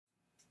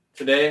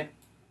Today,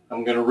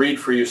 I'm going to read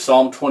for you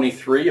Psalm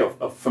 23,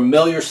 a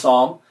familiar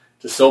psalm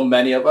to so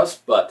many of us,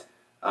 but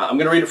I'm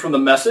going to read it from the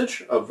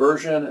Message, a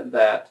version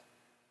that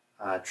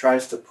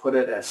tries to put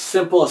it as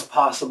simple as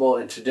possible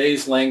in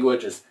today's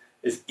language, as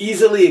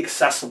easily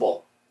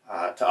accessible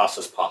to us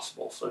as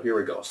possible. So here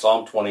we go,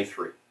 Psalm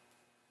 23.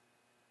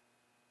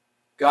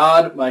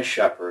 God, my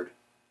shepherd,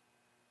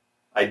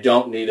 I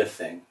don't need a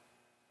thing.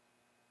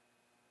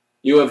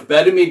 You have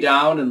bedded me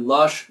down in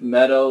lush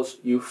meadows.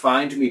 You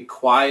find me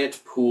quiet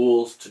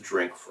pools to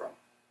drink from.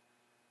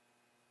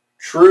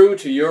 True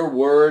to your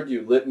word,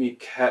 you let me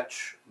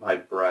catch my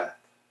breath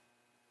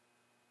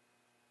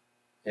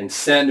and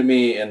send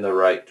me in the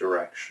right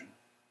direction.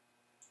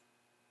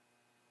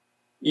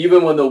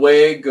 Even when the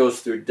way goes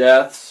through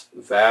death's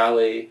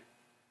valley,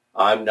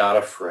 I'm not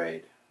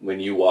afraid when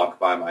you walk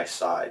by my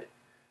side.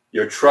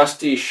 Your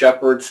trusty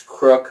shepherd's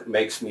crook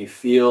makes me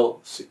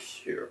feel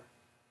secure.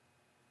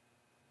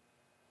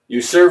 You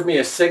serve me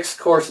a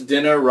 6-course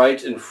dinner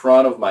right in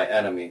front of my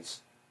enemies.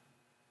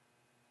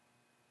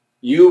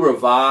 You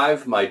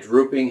revive my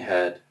drooping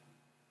head.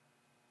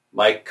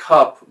 My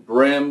cup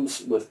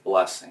brims with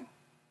blessing.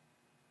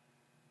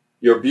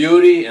 Your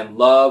beauty and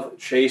love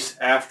chase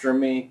after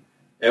me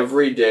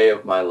every day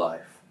of my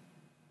life.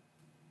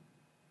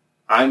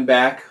 I'm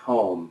back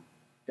home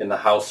in the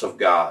house of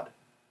God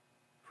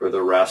for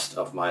the rest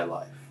of my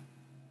life.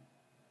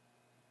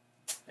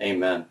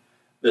 Amen.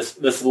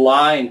 This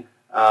line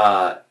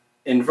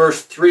in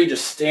verse 3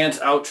 just stands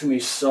out to me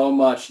so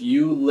much.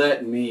 You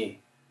let me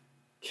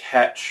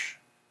catch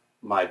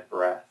my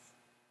breath.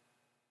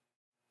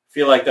 I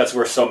feel like that's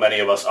where so many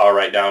of us are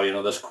right now. You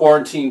know, this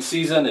quarantine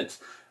season, it's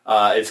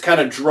kind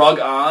of drug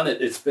on.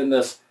 It's been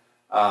this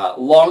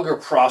longer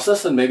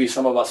process than maybe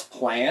some of us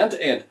planned.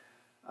 And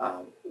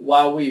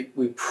while we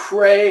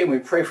pray, and we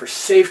pray for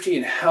safety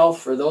and health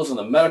for those in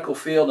the medical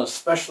field, and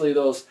especially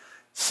those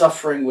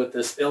suffering with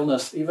this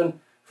illness, even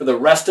for the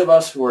rest of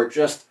us who are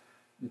just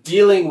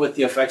dealing with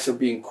the effects of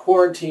being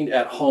quarantined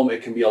at home,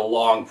 it can be a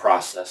long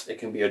process. It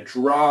can be a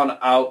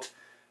drawn-out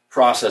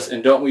process.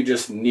 And don't we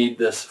just need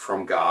this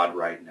from God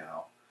right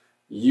now?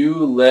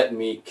 You let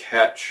me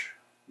catch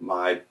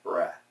my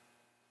breath.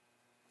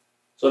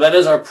 So that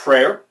is our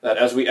prayer, that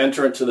as we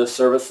enter into this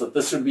service, that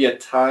this would be a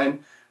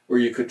time where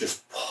you could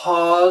just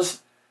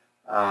pause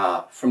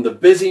from the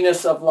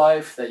busyness of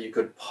life, that you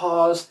could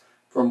pause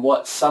from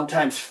what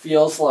sometimes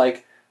feels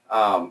like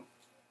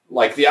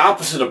the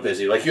opposite of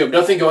busy, like you have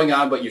nothing going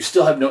on, but you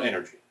still have no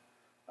energy.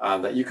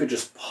 That you could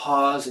just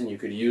pause and you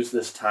could use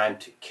this time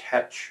to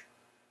catch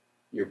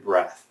your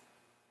breath.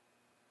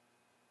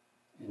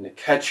 And to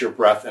catch your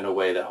breath in a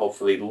way that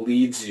hopefully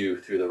leads you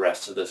through the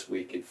rest of this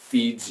week and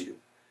feeds you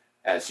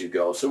as you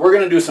go. So we're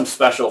going to do some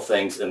special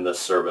things in this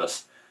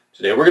service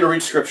today. We're going to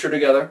read Scripture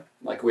together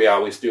like we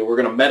always do. We're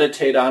going to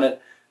meditate on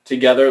it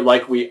together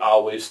like we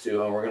always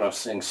do. And we're going to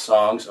sing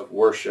songs of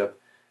worship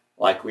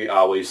like we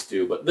always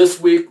do. But this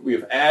week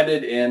we've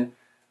added in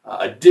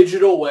a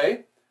digital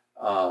way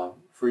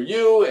for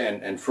you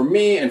and for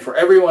me and for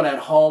everyone at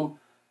home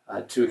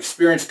to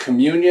experience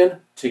communion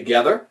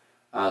together.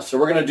 So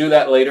we're going to do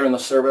that later in the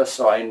service.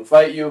 So I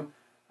invite you,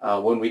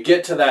 when we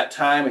get to that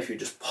time, if you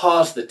just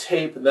pause the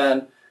tape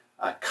then,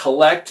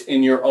 collect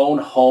in your own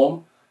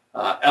home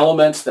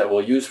elements that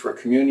we'll use for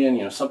communion.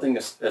 You know, something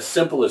as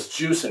simple as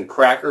juice and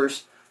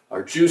crackers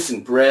or juice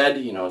and bread,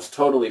 you know, is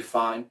totally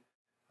fine.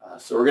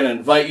 So we're going to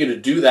invite you to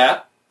do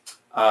that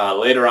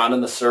later on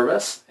in the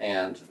service,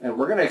 and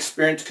we're going to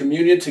experience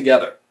communion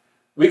together.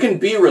 We can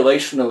be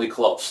relationally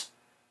close,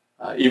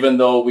 even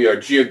though we are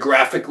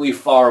geographically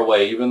far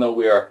away, even though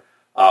we are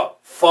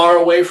far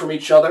away from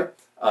each other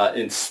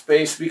in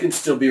space, we can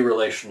still be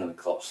relationally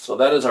close. So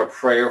that is our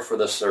prayer for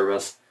this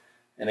service.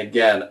 And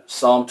again,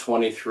 Psalm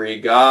 23,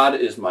 God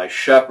is my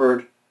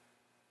shepherd.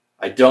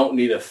 I don't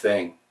need a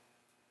thing.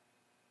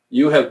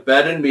 You have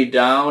bedded me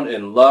down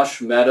in lush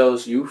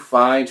meadows. You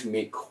find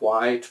me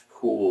quiet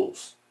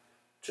pools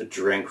to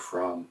drink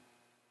from.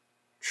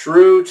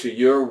 True to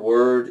your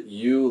word,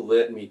 you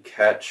let me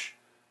catch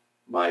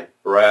my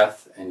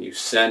breath, and you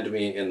send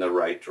me in the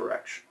right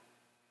direction.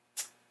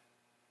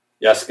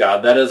 Yes,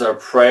 God, that is our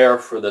prayer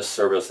for this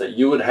service, that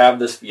you would have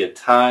this be a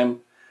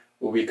time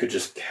where we could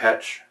just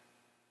catch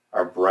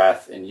our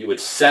breath, and you would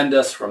send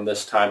us from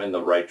this time in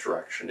the right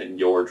direction, in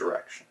your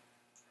direction.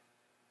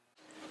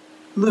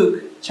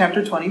 Luke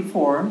chapter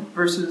 24,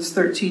 verses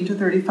 13 to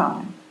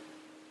 35.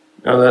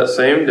 Now that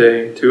same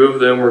day, 2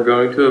 of them were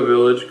going to a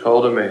village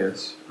called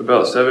Emmaus,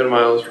 about 7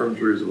 miles from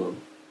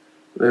Jerusalem.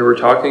 They were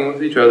talking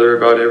with each other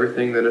about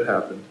everything that had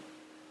happened.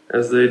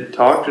 As they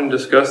talked and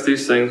discussed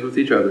these things with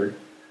each other,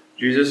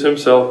 Jesus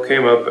himself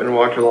came up and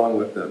walked along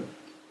with them,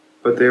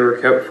 but they were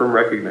kept from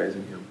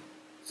recognizing him.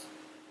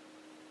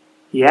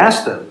 He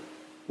asked them,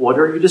 "What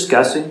are you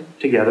discussing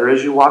together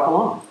as you walk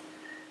along?"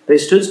 They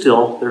stood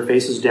still, their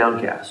faces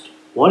downcast.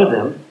 One of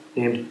them,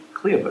 named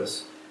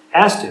Cleopas,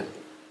 asked him,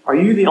 "Are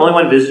you the only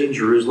one visiting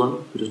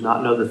Jerusalem who does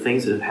not know the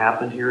things that have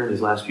happened here in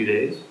these last few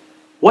days?"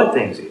 "What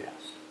things?" he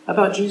asked.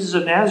 "About Jesus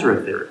of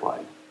Nazareth," they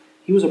replied.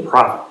 He was a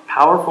prophet,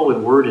 powerful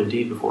in word and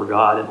deed before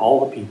God and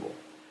all the people.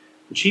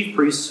 The chief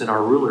priests and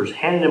our rulers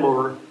handed him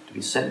over to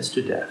be sentenced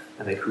to death,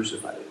 and they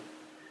crucified him.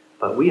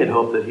 But we had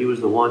hoped that he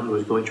was the one who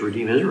was going to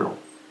redeem Israel.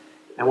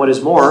 And what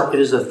is more, it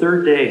is the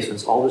third day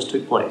since all this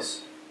took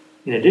place.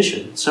 In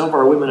addition, some of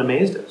our women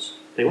amazed us.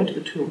 They went to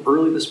the tomb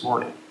early this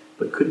morning,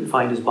 but couldn't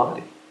find his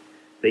body.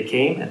 They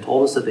came and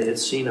told us that they had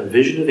seen a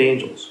vision of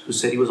angels who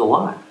said he was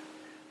alive.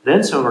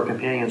 Then some of our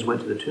companions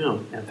went to the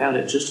tomb and found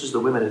it just as the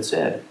women had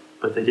said,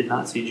 but they did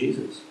not see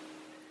Jesus.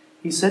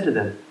 He said to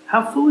them,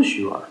 "How foolish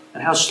you are,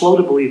 and how slow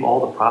to believe all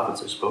the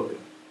prophets have spoken.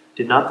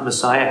 Did not the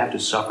Messiah have to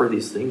suffer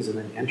these things and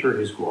then enter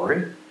his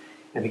glory?"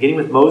 And beginning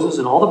with Moses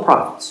and all the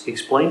prophets, he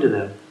explained to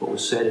them what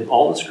was said in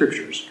all the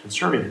scriptures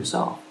concerning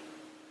himself.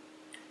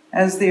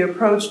 As they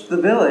approached the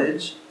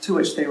village to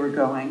which they were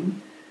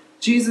going,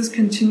 Jesus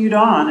continued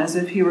on as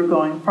if he were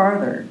going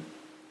farther.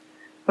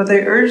 But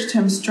they urged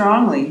him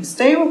strongly,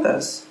 "Stay with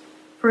us,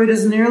 for it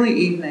is nearly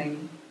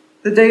evening.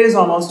 The day is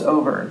almost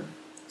over."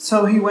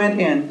 So he went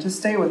in to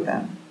stay with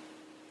them.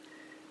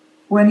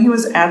 When he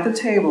was at the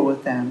table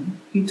with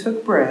them, he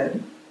took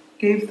bread,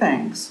 gave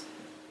thanks,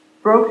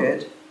 broke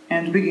it,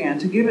 and began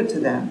to give it to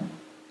them.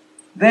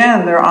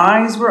 Then their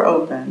eyes were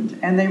opened,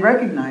 and they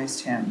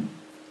recognized him,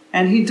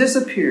 and he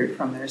disappeared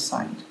from their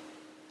sight.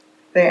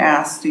 They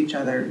asked each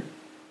other,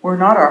 "Were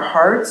not our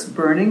hearts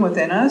burning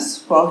within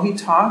us while he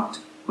talked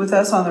with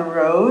us on the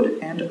road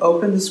and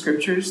opened the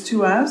scriptures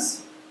to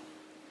us?"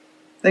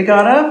 They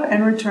got up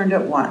and returned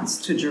at once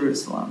to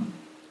Jerusalem.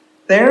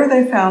 There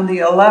they found the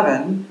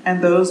 11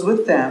 and those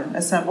with them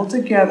assembled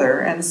together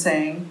and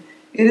saying,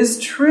 "It is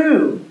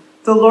true,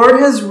 the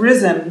Lord has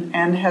risen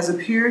and has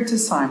appeared to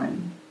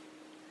Simon."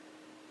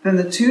 Then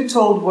the two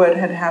told what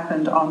had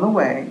happened on the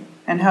way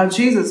and how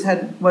Jesus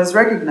was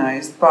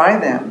recognized by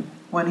them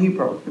when he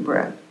broke the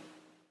bread.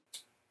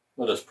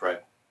 Let us pray.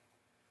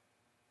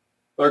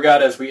 Lord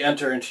God, as we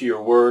enter into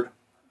your word,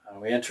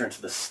 we enter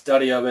into the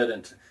study of it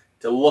and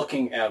to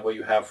looking at what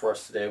you have for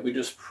us today, we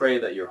just pray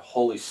that your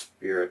Holy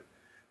Spirit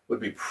would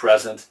be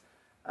present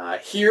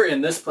here in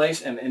this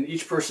place and in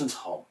each person's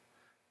home.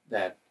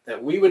 That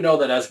we would know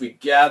that as we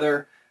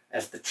gather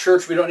as the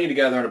church, we don't need to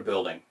gather in a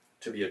building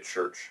to be a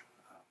church.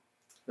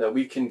 That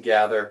we can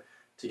gather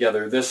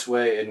together this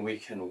way and we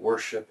can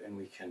worship and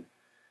we can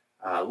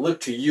look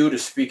to you to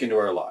speak into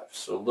our lives.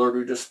 So Lord,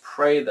 we just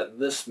pray that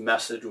this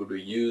message would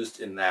be used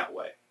in that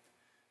way.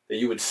 That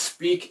you would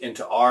speak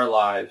into our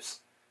lives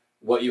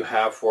what you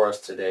have for us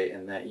today,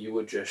 and that you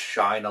would just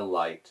shine a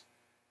light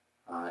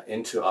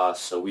into us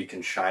so we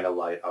can shine a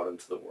light out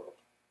into the world.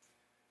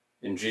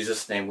 In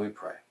Jesus' name we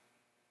pray.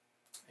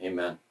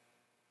 Amen.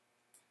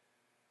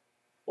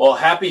 Well,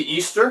 happy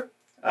Easter.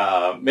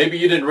 Maybe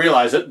you didn't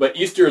realize it, but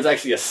Easter is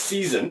actually a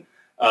season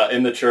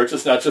in the church.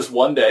 It's not just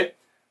one day,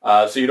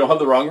 so you don't have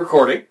the wrong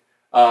recording.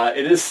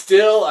 It is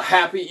still a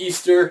happy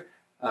Easter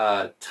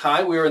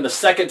time. We are in the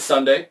second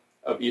Sunday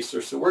of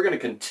Easter, so we're going to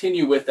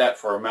continue with that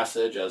for our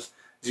message. As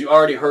you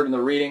already heard in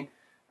the reading,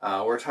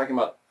 we're talking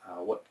about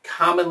what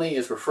commonly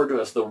is referred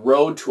to as the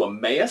road to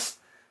Emmaus.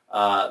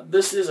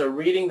 This is a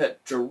reading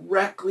that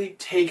directly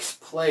takes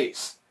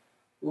place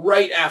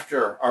right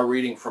after our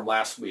reading from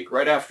last week,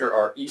 right after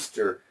our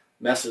Easter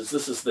message.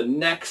 This is the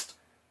next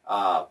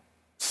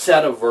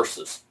set of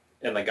verses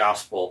in the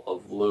Gospel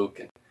of Luke.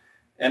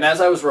 And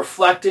as I was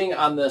reflecting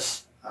on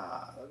this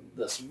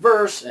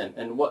verse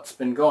and what's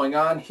been going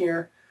on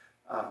here,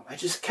 I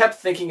just kept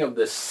thinking of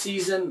this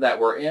season that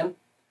we're in.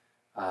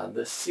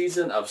 The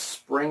season of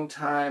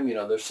springtime. You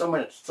know, there's so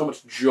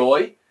much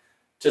joy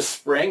to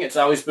spring. It's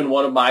always been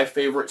one of my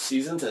favorite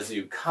seasons as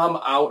you come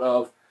out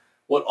of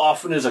what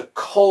often is a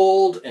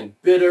cold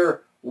and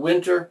bitter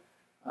winter,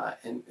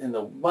 and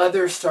the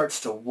weather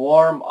starts to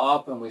warm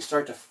up and we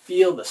start to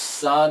feel the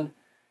sun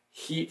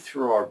heat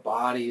through our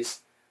bodies.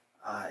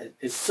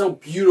 It's so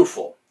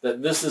beautiful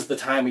that this is the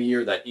time of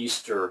year that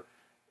Easter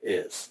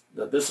is,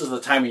 that this is the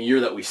time of year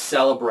that we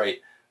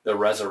celebrate the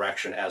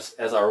resurrection as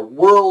our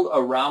world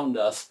around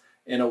us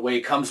in a way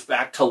comes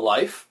back to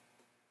life,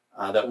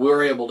 that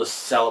we're able to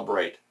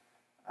celebrate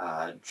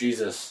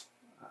Jesus'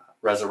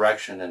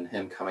 resurrection and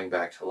him coming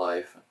back to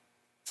life.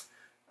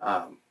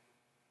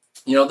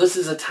 This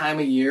is a time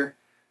of year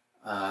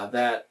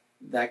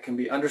that can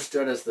be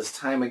understood as this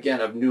time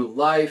again of new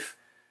life.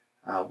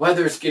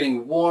 Weather's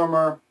getting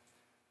warmer.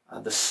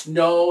 The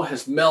snow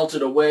has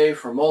melted away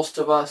for most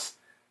of us.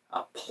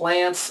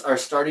 Plants are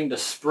starting to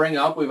spring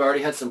up. We've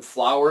already had some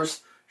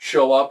flowers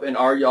show up in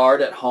our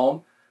yard at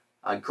home.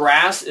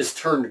 Grass is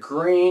turned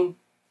green.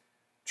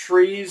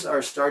 Trees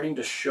are starting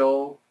to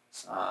show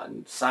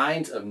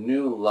signs of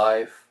new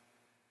life.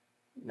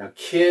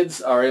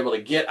 Kids are able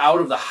to get out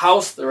of the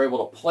house. They're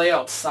able to play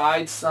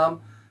outside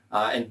some.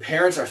 And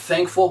parents are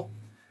thankful.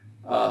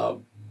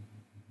 And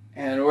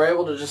we're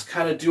able to just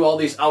kind of do all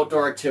these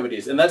outdoor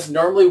activities. And that's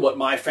normally what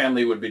my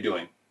family would be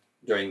doing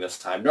during this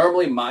time.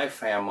 Normally my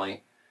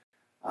family,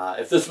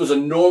 if this was a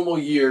normal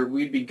year,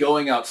 we'd be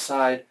going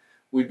outside.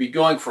 We'd be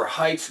going for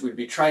hikes. We'd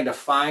be trying to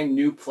find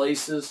new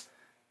places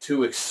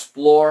to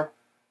explore.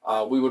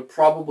 We would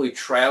probably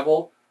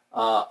travel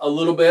a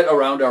little bit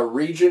around our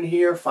region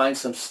here, find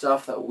some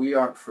stuff that we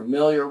aren't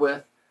familiar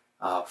with,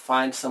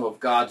 find some of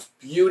God's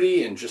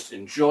beauty and just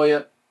enjoy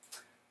it.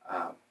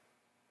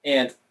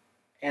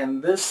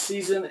 And this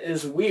season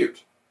is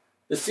weird.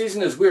 The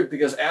season is weird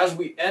because as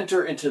we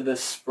enter into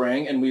this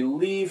spring and we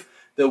leave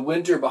the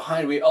winter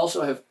behind, we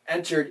also have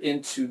entered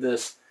into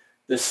this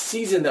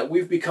season that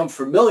we've become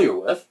familiar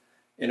with,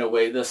 in a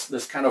way,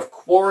 this kind of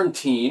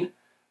quarantine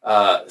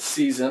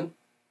season.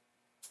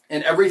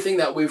 And everything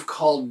that we've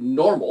called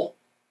normal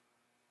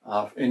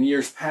in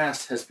years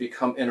past has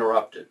become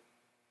interrupted.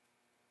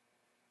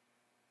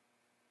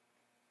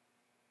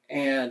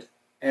 And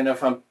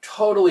if I'm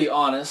totally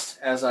honest,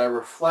 as I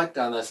reflect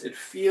on this, it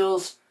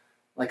feels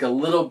like a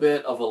little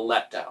bit of a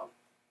letdown.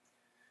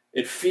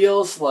 It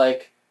feels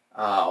like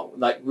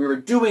we were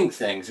doing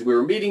things, we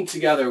were meeting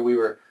together, we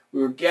were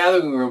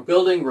gathering, we were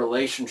building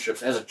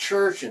relationships as a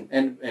church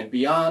and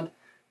beyond,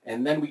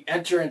 and then we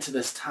enter into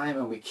this time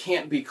and we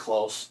can't be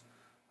close,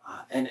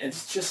 and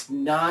it's just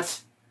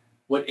not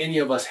what any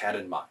of us had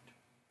in mind.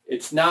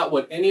 It's not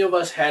what any of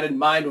us had in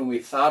mind when we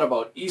thought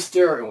about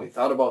Easter and we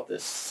thought about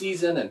this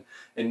season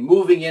and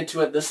moving into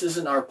it. This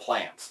isn't our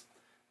plans.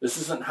 This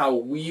isn't how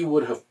we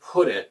would have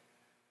put it.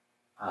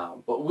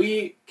 But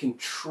we can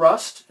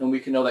trust and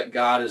we can know that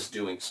God is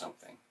doing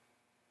something.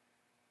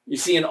 You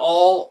see, in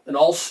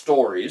all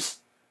stories,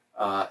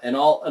 in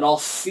all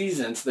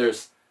seasons,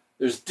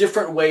 there's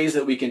different ways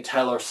that we can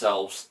tell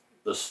ourselves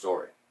the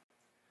story.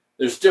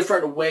 There's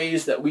different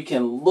ways that we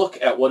can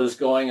look at what is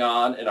going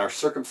on in our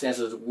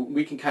circumstances.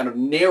 We can kind of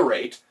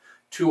narrate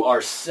to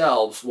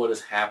ourselves what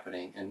is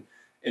happening.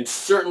 And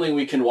certainly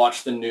we can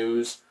watch the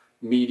news,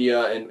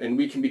 media, and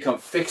we can become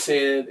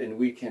fixated and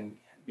we can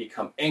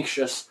become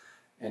anxious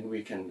and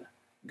we can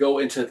go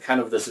into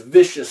kind of this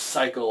vicious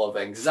cycle of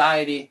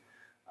anxiety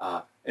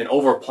and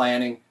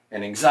over-planning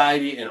and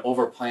anxiety and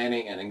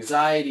over-planning and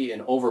anxiety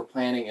and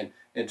over-planning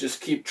and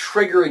just keep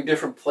triggering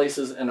different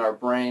places in our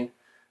brain.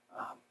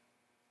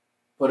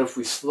 But if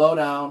we slow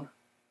down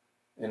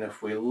and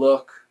if we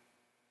look,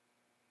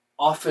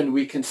 often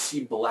we can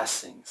see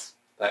blessings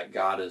that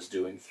God is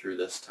doing through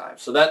this time.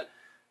 So that,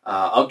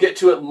 I'll get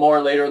to it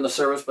more later in the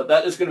service, but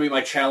that is going to be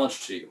my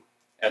challenge to you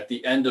at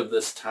the end of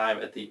this time,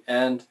 at the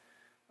end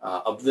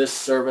of this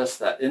service,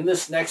 that in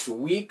this next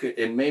week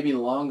and maybe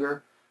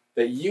longer,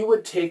 that you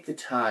would take the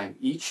time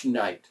each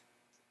night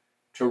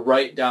to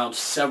write down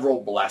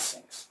several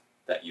blessings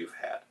that you've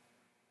had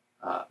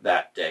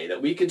that day,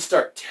 that we can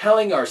start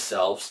telling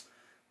ourselves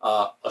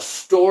a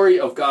story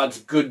of God's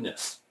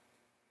goodness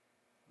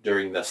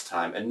during this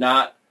time, and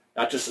not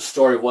just a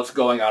story of what's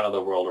going on in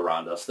the world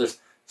around us. There's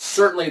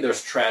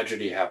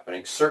tragedy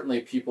happening.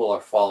 Certainly people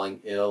are falling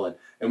ill,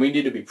 and we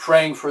need to be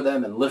praying for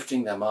them and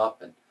lifting them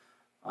up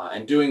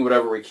and doing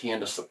whatever we can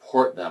to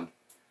support them.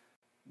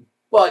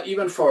 But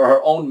even for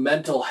our own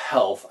mental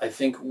health, I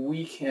think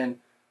we can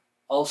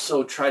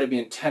also try to be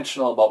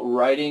intentional about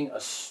writing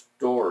a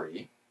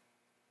story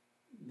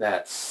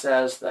that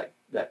says that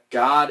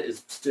God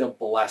is still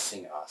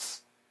blessing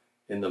us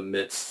in the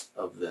midst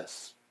of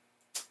this.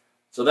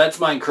 So that's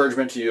my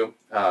encouragement to you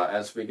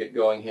as we get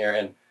going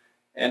here.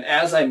 And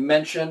as I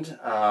mentioned,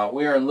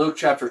 we are in Luke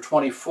chapter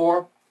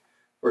 24,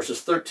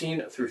 verses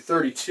 13 through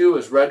 32,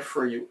 as read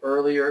for you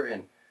earlier.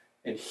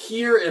 And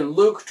here in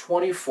Luke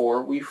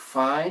 24, we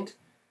find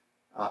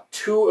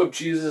two of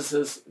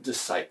Jesus'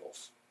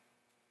 disciples.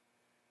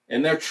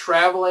 And they're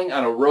traveling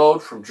on a road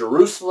from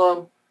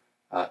Jerusalem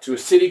to a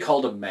city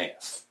called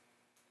Emmaus.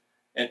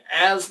 And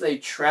as they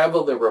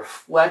travel, they're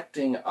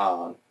reflecting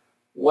on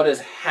what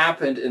has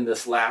happened in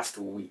this last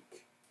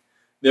week.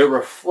 They're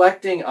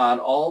reflecting on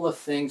all the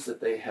things that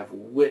they have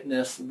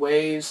witnessed,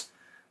 ways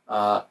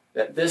that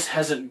this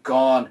hasn't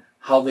gone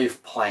how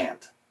they've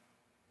planned.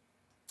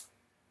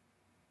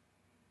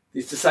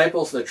 These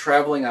disciples, they're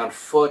traveling on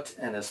foot,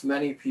 and as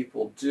many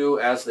people do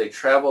as they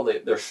travel,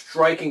 they're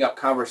striking up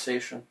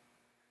conversation.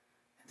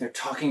 They're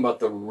talking about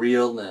the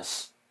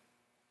realness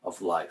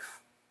of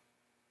life.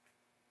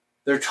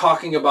 They're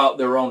talking about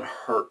their own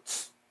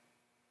hurts.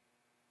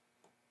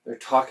 They're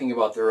talking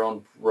about their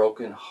own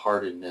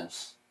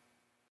brokenheartedness.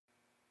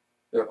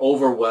 They're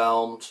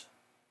overwhelmed.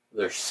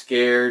 They're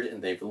scared,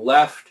 and they've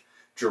left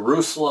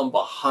Jerusalem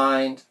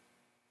behind,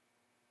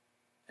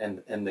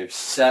 and they've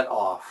set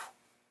off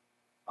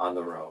on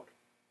the road.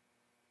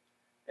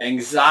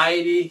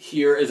 Anxiety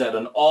here is at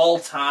an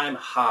all-time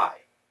high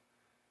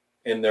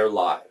in their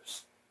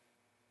lives.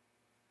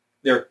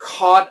 They're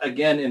caught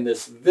again in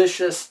this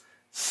vicious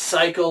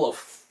cycle of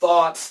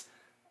thoughts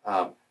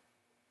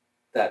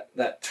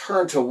that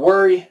turn to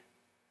worry,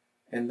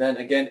 and then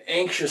again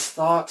anxious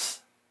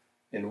thoughts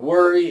and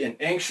worry and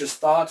anxious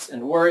thoughts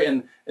and worry,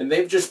 and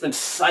they've just been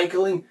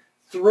cycling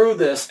through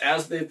this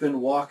as they've been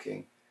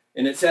walking.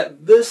 And it's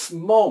at this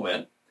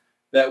moment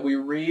that we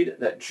read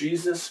that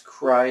Jesus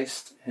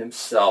Christ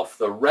himself,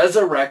 the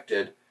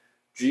resurrected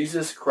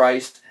Jesus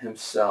Christ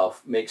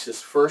himself, makes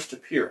his first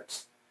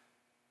appearance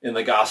in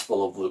the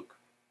Gospel of Luke.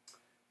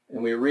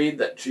 And we read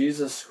that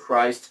Jesus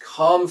Christ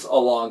comes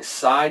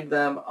alongside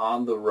them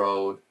on the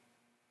road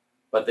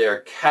but they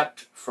are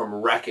kept from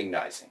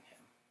recognizing him.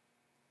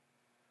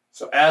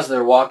 So as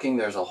they're walking,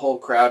 there's a whole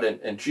crowd,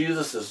 and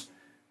Jesus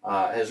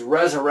his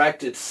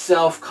resurrected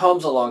self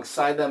comes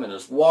alongside them and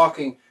is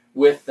walking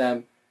with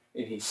them,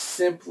 and he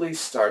simply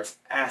starts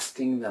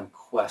asking them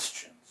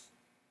questions.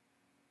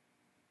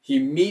 He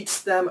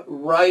meets them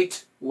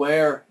right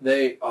where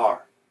they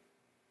are.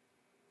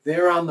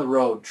 They're on the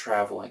road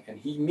traveling, and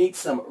he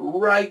meets them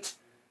right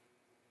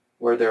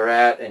where they're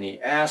at, and he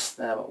asks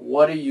them,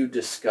 "What are you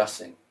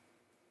discussing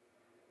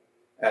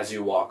as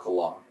you walk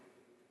along?"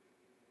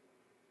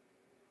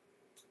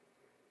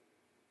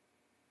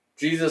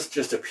 Jesus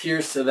just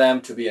appears to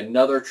them to be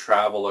another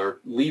traveler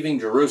leaving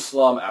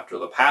Jerusalem after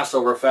the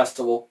Passover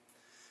festival.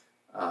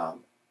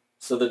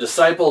 So the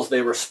disciples,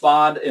 they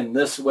respond in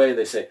this way.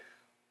 They say,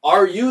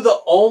 "Are you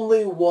the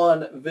only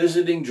one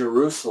visiting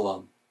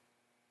Jerusalem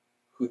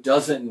who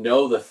doesn't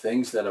know the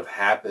things that have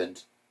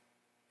happened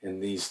in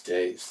these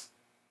days?"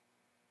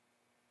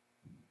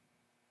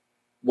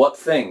 What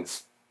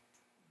things?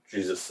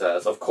 Jesus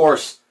says. Of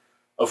course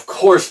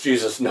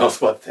Jesus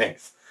knows what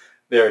things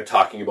they're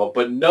talking about.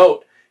 But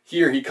note,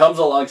 here he comes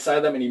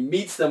alongside them and he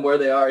meets them where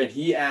they are, and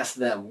he asks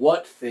them,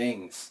 what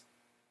things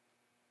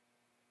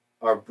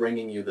are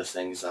bringing you this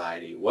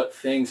anxiety? What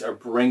things are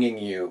bringing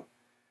you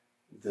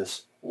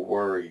this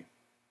worry?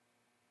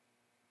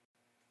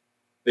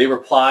 They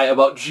reply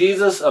about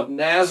Jesus of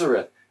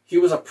Nazareth. He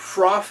was a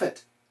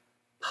prophet,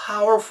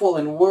 powerful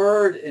in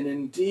word and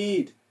in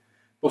deed,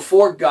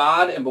 before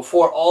God and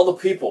before all the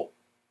people.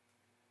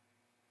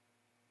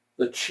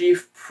 The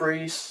chief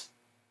priests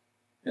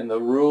and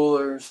the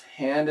rulers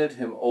handed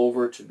him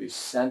over to be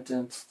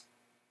sentenced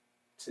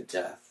to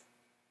death.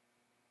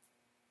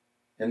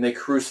 And they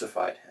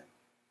crucified him.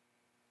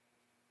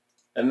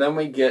 And then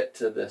we get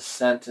to the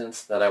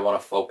sentence that I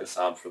want to focus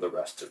on for the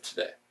rest of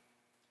today.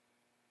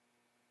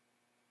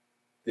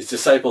 These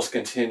disciples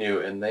continue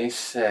and they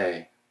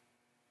say,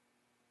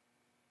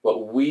 "But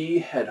we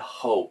had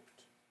hoped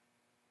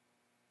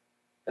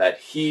that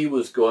he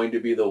was going to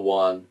be the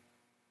one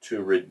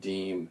to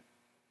redeem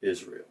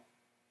Israel."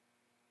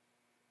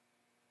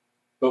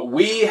 But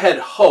we had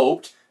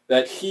hoped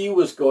that he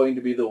was going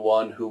to be the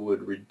one who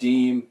would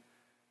redeem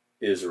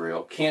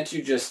Israel. Can't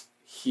you just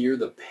hear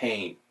the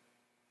pain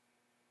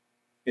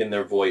in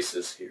their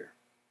voices here?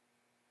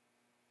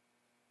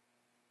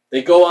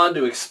 They go on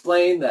to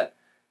explain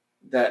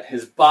that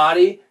his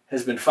body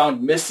has been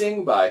found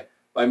missing by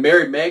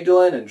Mary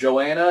Magdalene and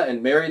Joanna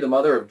and Mary, the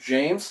mother of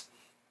James.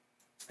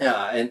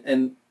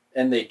 And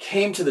they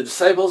came to the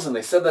disciples and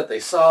they said that they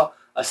saw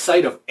a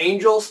sight of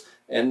angels,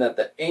 and that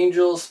the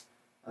angels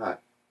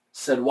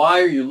said, "Why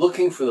are you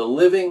looking for the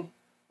living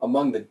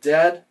among the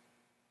dead?"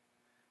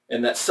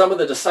 And that some of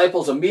the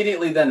disciples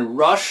immediately then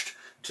rushed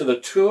to the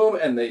tomb,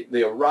 and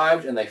they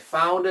arrived and they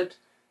found it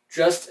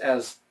just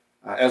as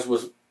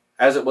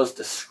it was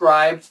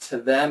described to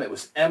them. It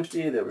was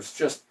empty. There was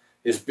just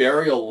his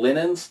burial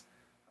linens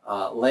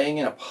laying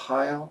in a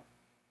pile.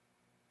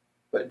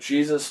 But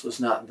Jesus was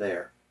not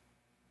there.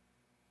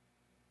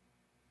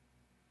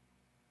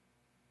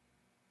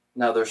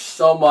 Now, there's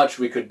so much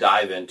we could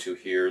dive into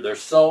here.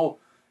 There's so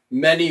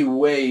many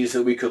ways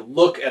that we could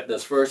look at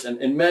this verse,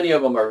 and many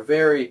of them are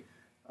very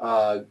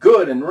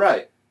good and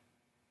right.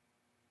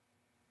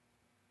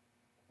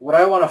 What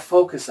I want to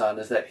focus on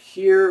is that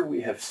here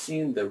we have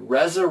seen the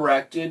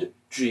resurrected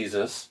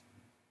Jesus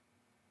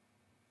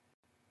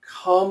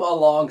come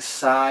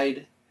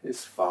alongside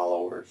his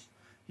followers.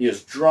 He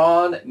has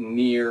drawn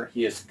near.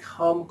 He has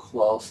come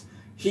close.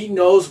 He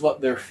knows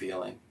what they're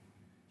feeling.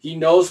 He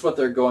knows what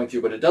they're going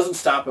through, but it doesn't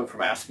stop him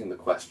from asking the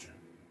question.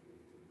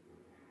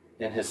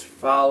 And his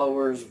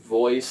followers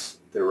voice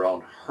their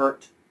own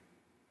hurt.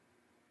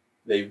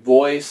 They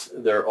voice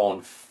their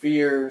own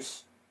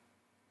fears.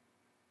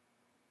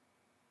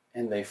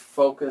 And they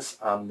focus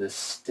on this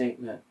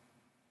statement,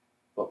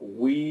 "But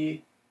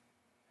we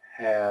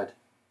had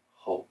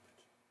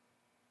hoped."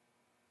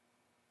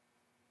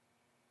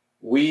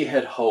 We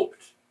had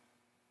hoped.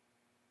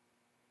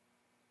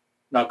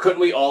 Now, couldn't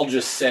we all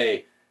just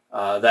say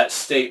that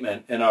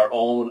statement in our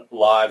own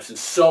lives in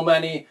so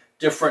many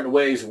different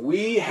ways?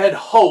 We had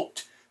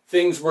hoped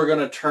things were going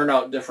to turn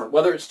out different,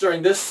 whether it's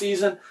during this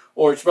season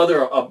or it's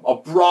rather a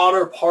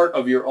broader part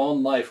of your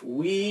own life.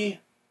 We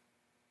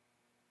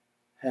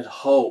had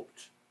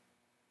hoped,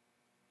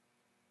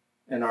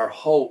 and our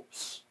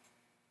hopes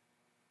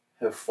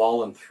have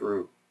fallen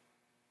through.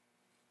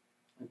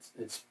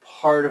 It's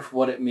part of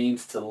what it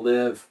means to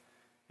live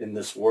in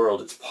this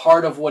world. It's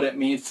part of what it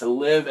means to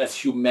live as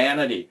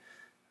humanity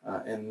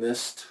in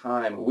this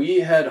time. We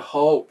had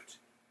hoped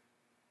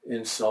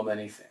in so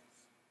many things.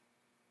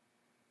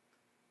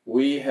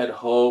 We had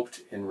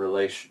hoped in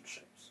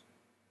relationships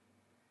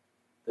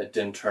that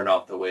didn't turn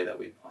out the way that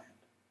we planned.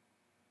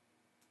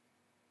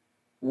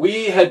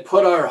 We had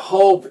put our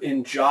hope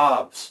in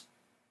jobs.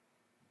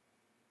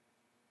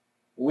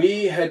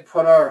 We had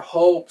put our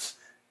hopes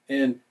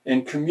in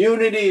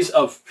communities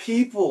of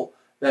people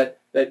that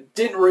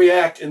didn't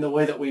react in the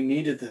way that we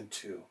needed them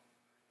to,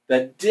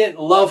 that didn't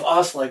love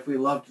us like we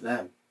loved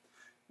them.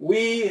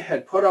 We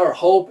had put our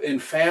hope in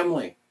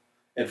family,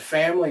 and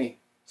family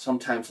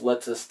sometimes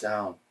lets us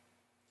down.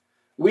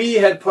 We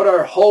had put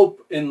our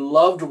hope in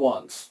loved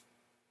ones.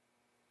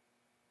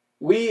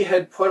 We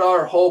had put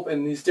our hope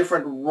in these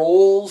different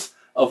roles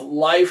of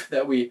life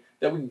that we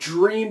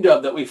dreamed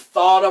of, that we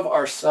thought of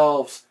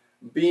ourselves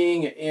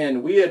being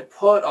in. We had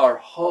put our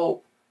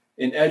hope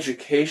in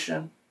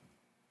education.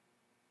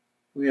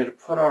 We had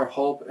put our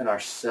hope in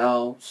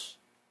ourselves.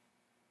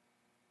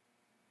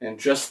 And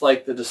just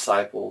like the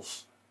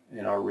disciples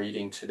in our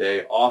reading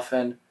today,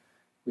 often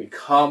we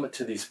come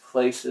to these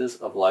places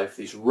of life,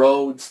 these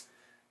roads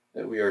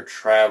that we are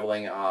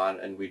traveling on,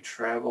 and we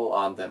travel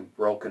on them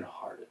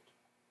brokenhearted.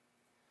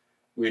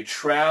 We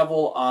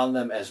travel on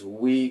them as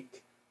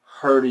weak,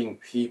 hurting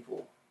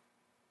people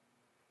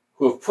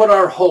who have put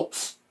our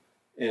hopes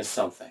in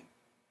something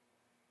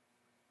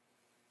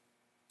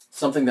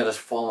that has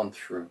fallen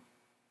through.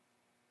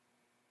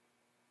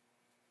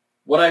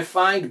 What I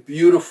find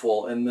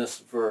beautiful in this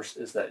verse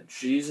is that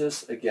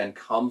Jesus, again,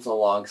 comes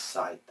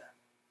alongside them,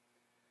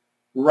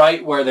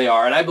 right where they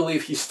are. And I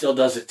believe he still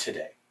does it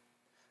today.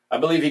 I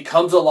believe he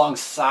comes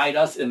alongside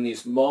us in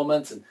these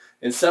moments,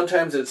 and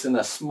sometimes it's in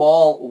a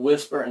small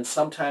whisper, and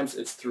sometimes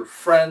it's through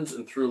friends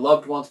and through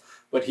loved ones,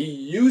 but he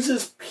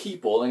uses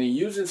people and he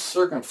uses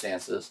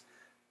circumstances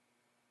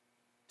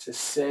to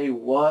say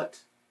what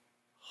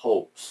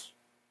hopes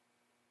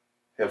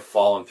have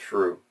fallen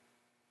through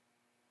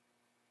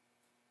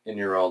in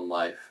your own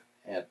life.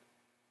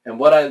 And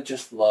what I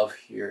just love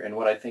here, and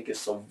what I think is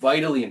so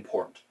vitally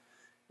important,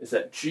 is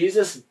that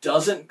Jesus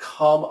doesn't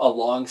come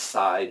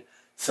alongside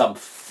some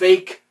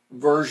fake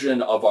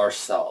version of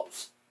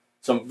ourselves,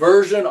 some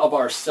version of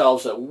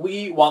ourselves that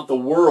we want the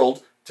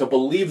world to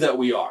believe that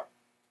we are.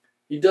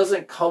 He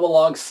doesn't come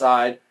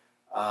alongside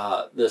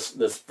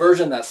this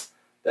version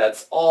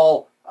that's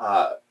all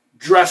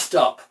dressed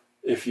up,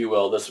 if you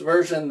will, this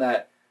version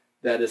that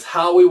is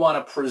how we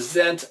want to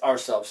present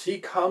ourselves. He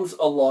comes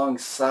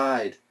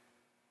alongside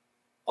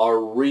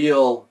our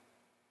real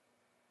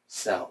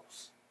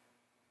selves.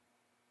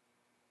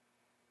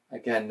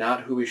 Again,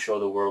 not who we show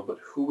the world, but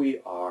who we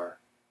are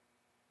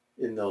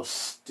in those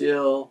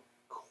still,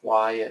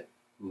 quiet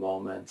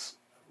moments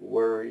of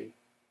worry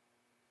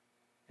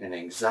and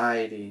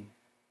anxiety.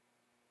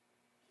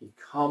 He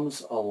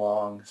comes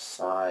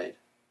alongside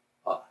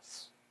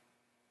us.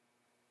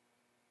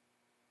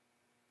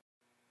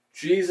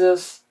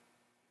 Jesus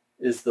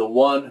is the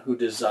one who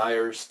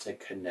desires to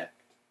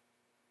connect.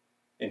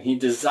 And he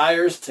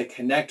desires to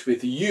connect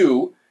with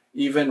you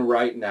even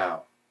right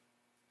now.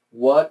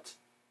 What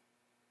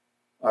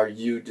are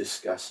you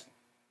discussing?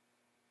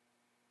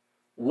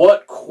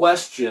 What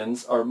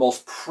questions are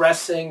most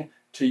pressing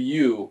to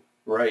you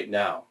right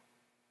now?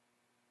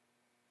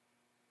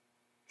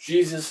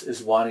 Jesus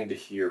is wanting to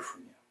hear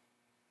from you.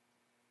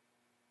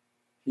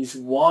 He's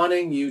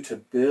wanting you to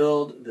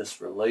build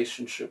this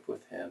relationship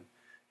with him.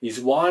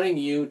 He's wanting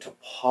you to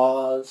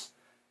pause,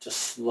 to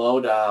slow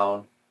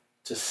down,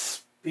 to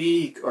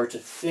speak or to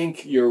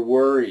think your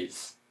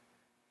worries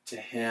to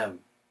him.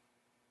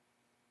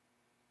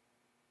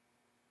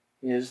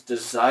 He has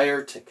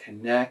desire to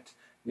connect,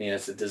 and he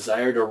has a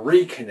desire to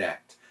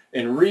reconnect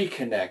and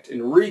reconnect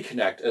and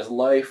reconnect as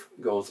life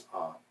goes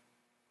on.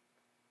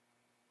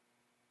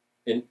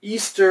 In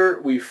Easter,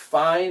 we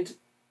find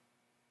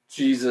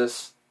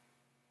Jesus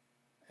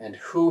and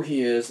who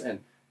he is, and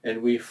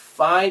we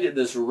find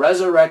this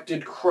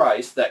resurrected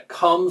Christ that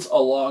comes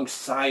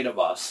alongside of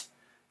us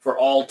for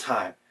all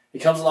time. He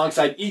comes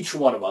alongside each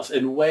one of us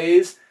in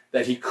ways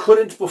that he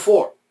couldn't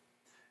before,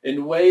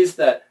 in ways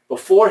that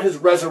before his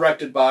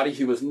resurrected body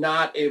he was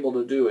not able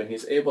to do, and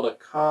he's able to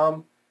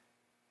come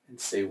and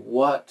say,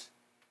 what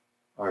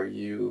are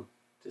you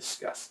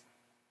discussing?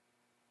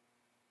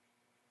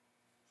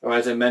 So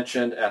as I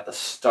mentioned at the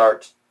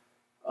start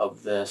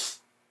of this,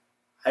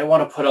 I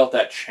want to put out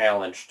that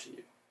challenge to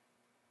you.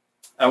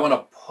 I want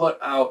to put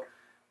out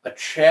a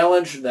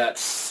challenge that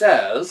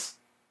says,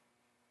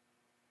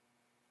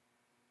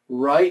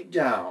 write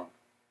down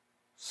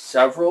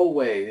several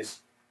ways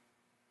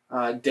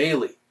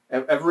daily,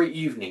 every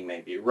evening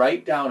maybe.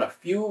 Write down a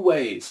few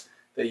ways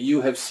that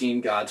you have seen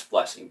God's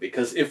blessing.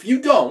 Because if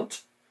you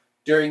don't,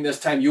 during this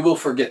time, you will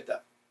forget them.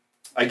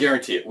 I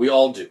guarantee it. We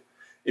all do.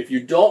 If you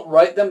don't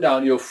write them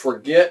down, you'll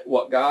forget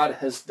what God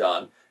has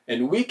done.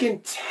 And we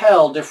can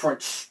tell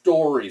different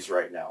stories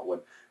right now.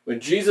 When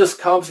Jesus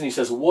comes and he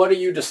says, what are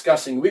you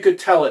discussing? We could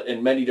tell it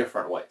in many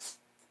different ways.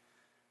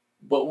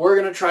 But we're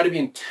going to try to be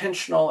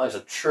intentional as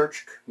a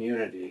church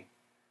community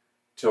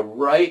to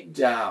write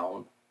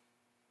down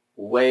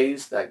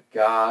ways that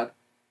God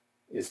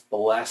is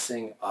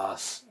blessing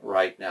us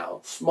right now.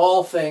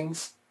 Small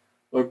things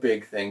or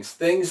big things,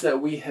 things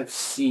that we have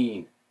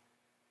seen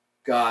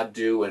God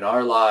do in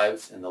our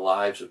lives and the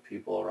lives of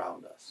people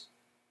around us.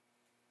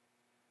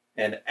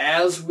 And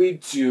as we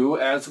do,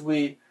 as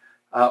we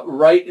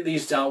write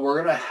these down, we're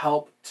going to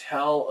help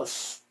tell a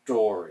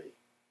story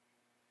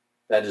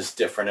that is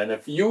different. And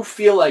if you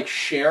feel like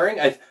sharing,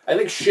 I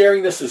think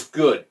sharing this is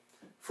good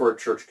for a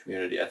church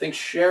community. I think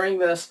sharing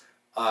this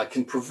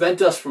can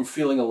prevent us from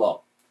feeling alone.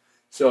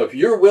 So if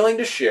you're willing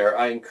to share,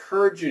 I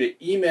encourage you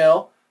to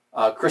email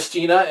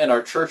Christina in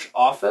our church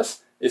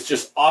office. It's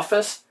just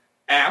office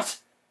at,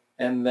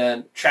 and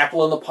then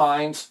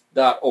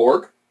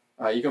chapelinthepines.org.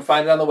 You can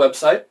find it on the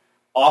website,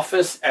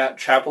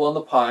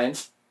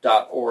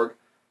 office@chapelinthepines.org.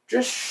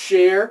 Just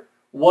share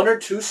one or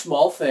two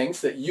small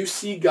things that you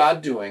see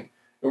God doing.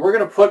 And we're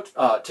going to put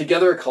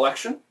together a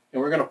collection,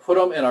 and we're going to put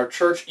them in our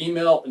church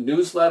email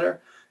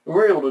newsletter. And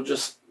we're able to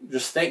just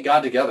thank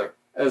God together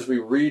as we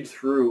read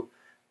through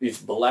these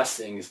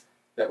blessings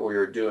that we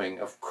are doing.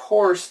 Of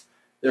course,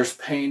 there's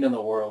pain in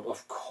the world.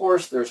 Of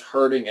course, there's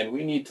hurting, and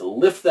we need to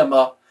lift them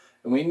up,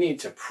 and we need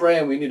to pray,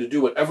 and we need to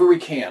do whatever we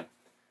can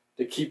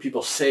to keep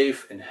people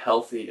safe and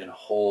healthy and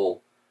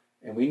whole.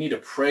 And we need to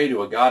pray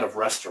to a God of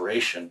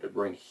restoration to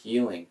bring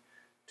healing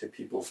to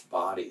people's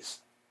bodies.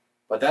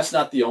 But that's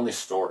not the only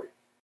story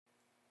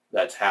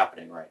that's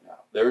happening right now.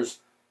 There's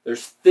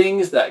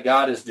things that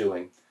God is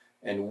doing,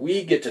 and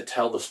we get to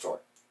tell the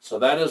story. So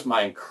that is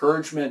my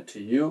encouragement to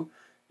you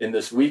in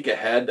this week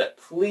ahead, that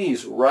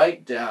please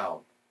write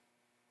down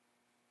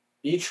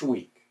each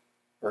week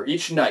or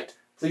each night,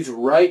 please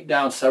write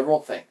down several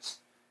things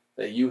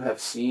that you have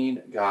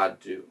seen God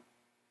do.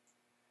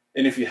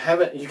 And if you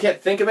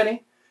can't think of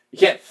any, you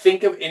can't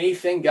think of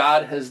anything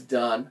God has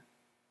done,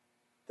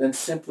 then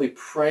simply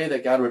pray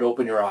that God would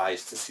open your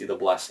eyes to see the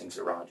blessings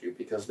around you,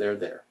 because they're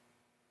there.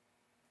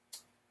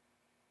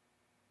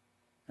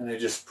 And I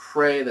just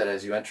pray that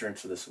as you enter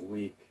into this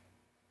week,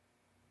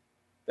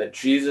 that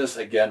Jesus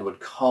again would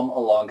come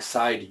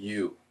alongside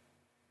you,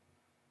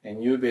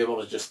 and you would be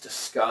able to just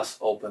discuss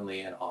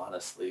openly and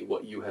honestly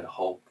what you had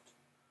hoped,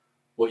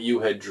 what you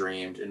had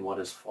dreamed, and what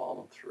has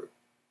fallen through.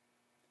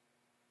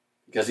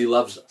 Because he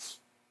loves us,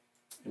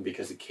 and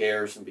because he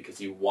cares, and because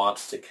he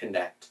wants to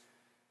connect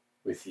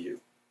with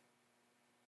you.